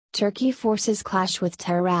Turkey forces clash with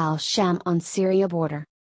Tahrir al-Sham on Syria border.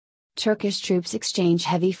 Turkish troops exchange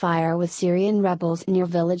heavy fire with Syrian rebels near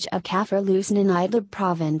village of Kafr Lusin in Idlib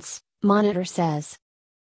province, Monitor says.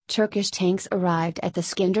 Turkish tanks arrived at the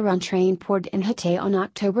Skinderun train port in Hatay on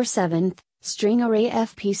October 7, Stringer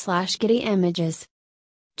AFP/Getty Images.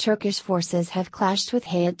 Turkish forces have clashed with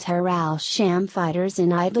Hayat Tahrir al-Sham fighters in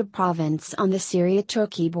Idlib province on the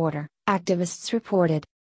Syria-Turkey border, activists reported.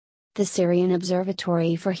 The Syrian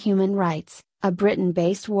Observatory for Human Rights, a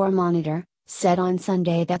Britain-based war monitor, said on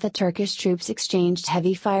Sunday that the Turkish troops exchanged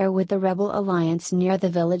heavy fire with the rebel alliance near the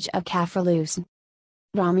village of Kafr Lusin.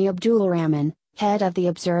 Rami Abdulrahman, head of the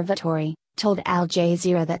observatory, told Al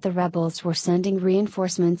Jazeera that the rebels were sending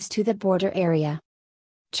reinforcements to the border area.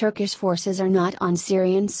 Turkish forces are not on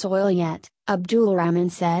Syrian soil yet, Abdulrahman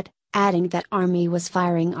said, adding that army was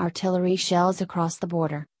firing artillery shells across the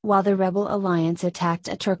border, while the rebel alliance attacked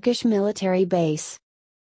a Turkish military base.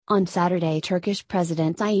 On Saturday, Turkish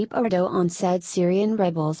President Tayyip Erdogan said Syrian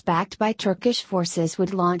rebels backed by Turkish forces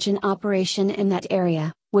would launch an operation in that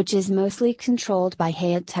area, which is mostly controlled by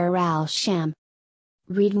Hayat Tahrir al-Sham.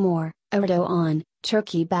 Read more, Erdogan,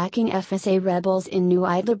 Turkey backing FSA rebels in new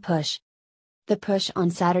Idlib push. The push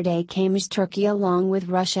on Saturday came as Turkey along with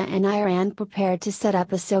Russia and Iran prepared to set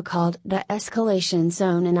up a so-called de-escalation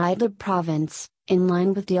zone in Idlib province, in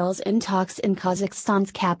line with deals and talks in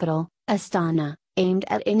Kazakhstan's capital, Astana, aimed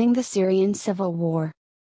at ending the Syrian civil war.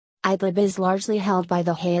 Idlib is largely held by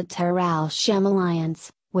the Hayat Tahrir al-Sham alliance,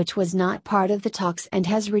 which was not part of the talks and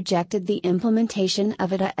has rejected the implementation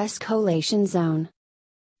of a de-escalation zone.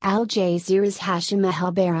 Al Jazeera's Hashim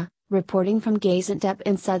Al-Habera, reporting from Gaziantep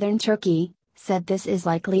in southern Turkey, said this is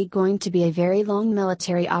likely going to be a very long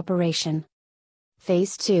military operation.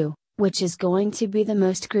 Phase 2, which is going to be the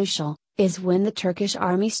most crucial, is when the Turkish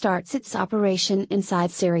army starts its operation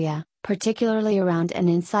inside Syria, particularly around and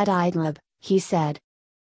inside Idlib, he said.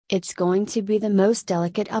 It's going to be the most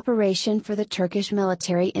delicate operation for the Turkish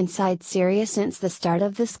military inside Syria since the start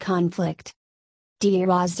of this conflict.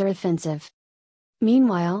 Deir az-Zor offensive.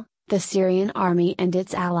 Meanwhile, the Syrian army and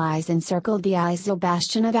its allies encircled the ISIL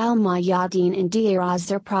bastion of al-Mayadin in Deir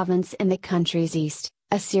az-Zor province in the country's east,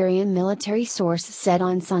 a Syrian military source said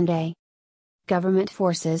on Sunday. Government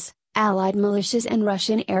forces, Allied militias and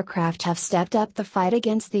Russian aircraft have stepped up the fight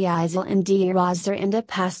against the ISIL in Deir az-Zor in the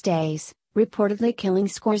past days, reportedly killing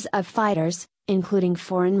scores of fighters, including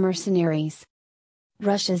foreign mercenaries.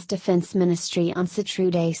 Russia's defense ministry on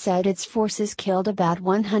Saturday said its forces killed about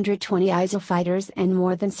 120 ISIL fighters and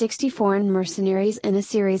more than 60 foreign mercenaries in a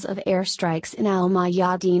series of airstrikes in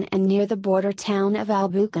al-Mayadin and near the border town of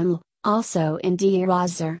al-Bukaml, also in Deir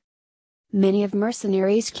az-Zor. Many of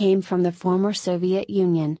mercenaries came from the former Soviet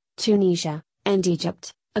Union, Tunisia, and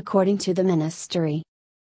Egypt, according to the ministry.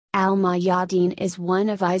 Al-Mayadin is one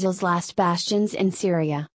of ISIL's last bastions in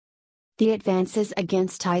Syria. The advances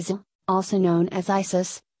against ISIL, also known as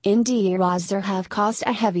ISIS, in Deir az-Zor have caused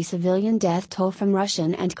a heavy civilian death toll from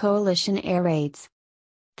Russian and coalition air raids.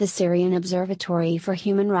 The Syrian Observatory for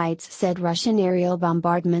Human Rights said Russian aerial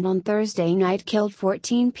bombardment on Thursday night killed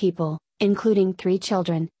 14 people, including 3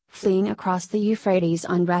 children, fleeing across the Euphrates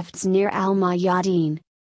on rafts near al-Mayadin.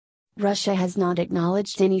 Russia has not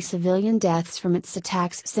acknowledged any civilian deaths from its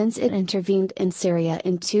attacks since it intervened in Syria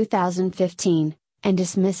in 2015, and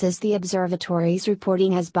dismisses the observatory's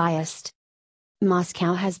reporting as biased.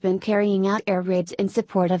 Moscow has been carrying out air raids in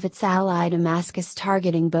support of its ally Damascus,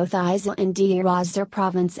 targeting both ISIL in Deir az-Zor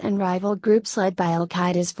province and rival groups led by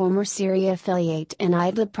al-Qaeda's former Syria affiliate in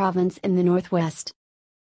Idlib province in the northwest.